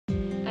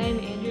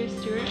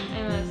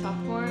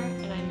sophomore,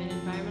 and I'm an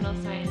environmental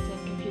science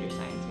and computer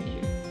science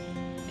major.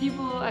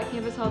 People at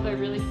Campus Health are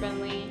really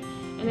friendly,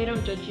 and they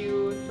don't judge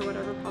you for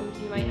whatever problems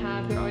you might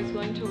have. They're always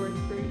willing to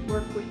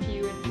work with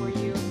you and for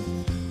you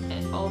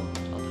at all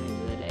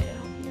times of the day to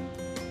help you.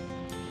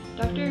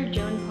 Dr.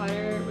 Joan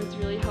Potter was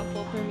really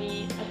helpful for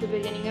me. At the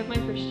beginning of my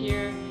first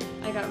year,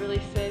 I got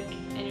really sick,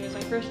 and it was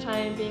my first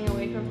time being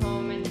away from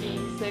home and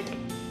being sick.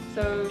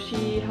 So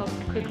she helped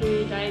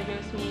quickly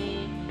diagnose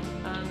me,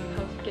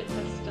 helped get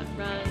tests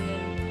run,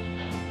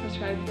 and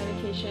prescribed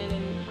medication,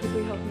 and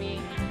quickly helped me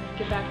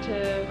get back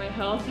to my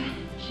health.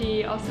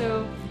 She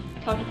also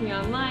talked with me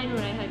online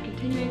when I had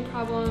continuing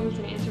problems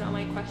and answered all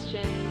my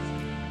questions,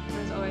 and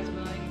was always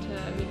willing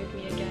to meet with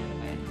me again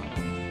if I had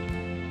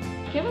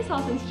problems. Campus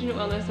Health and Student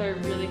Wellness are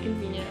really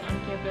convenient on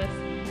campus.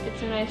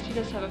 It's so nice to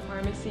just have a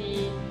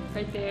pharmacy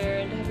right there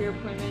and to have your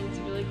appointments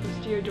really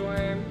close to your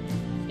dorm.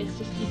 It's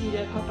just easy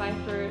to pop by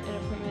for an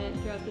appointment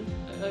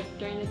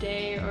during the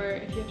day, or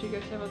if you have to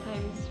go several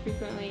times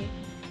frequently,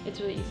 it's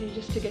really easy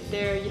just to get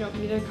there. You don't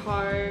need a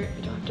car,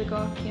 you don't have to go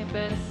off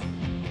campus,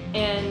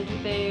 and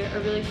they are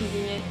really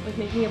convenient with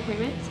making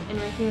appointments and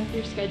working with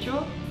your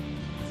schedule.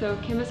 So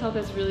Campus Health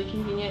is really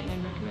convenient, and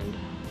I recommend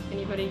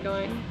anybody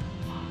going.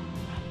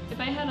 If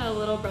I had a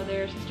little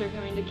brother or sister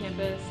coming to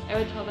campus, I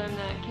would tell them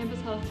that Campus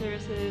Health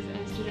Services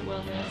and Student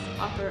Wellness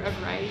offer a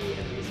variety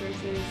of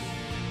resources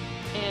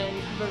and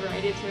have a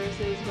variety of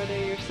services. Whether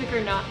you're sick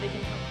or not, they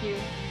can help you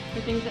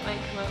for things that might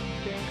come up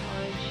during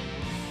college.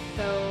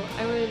 So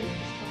I would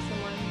just tell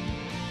someone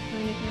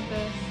coming to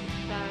campus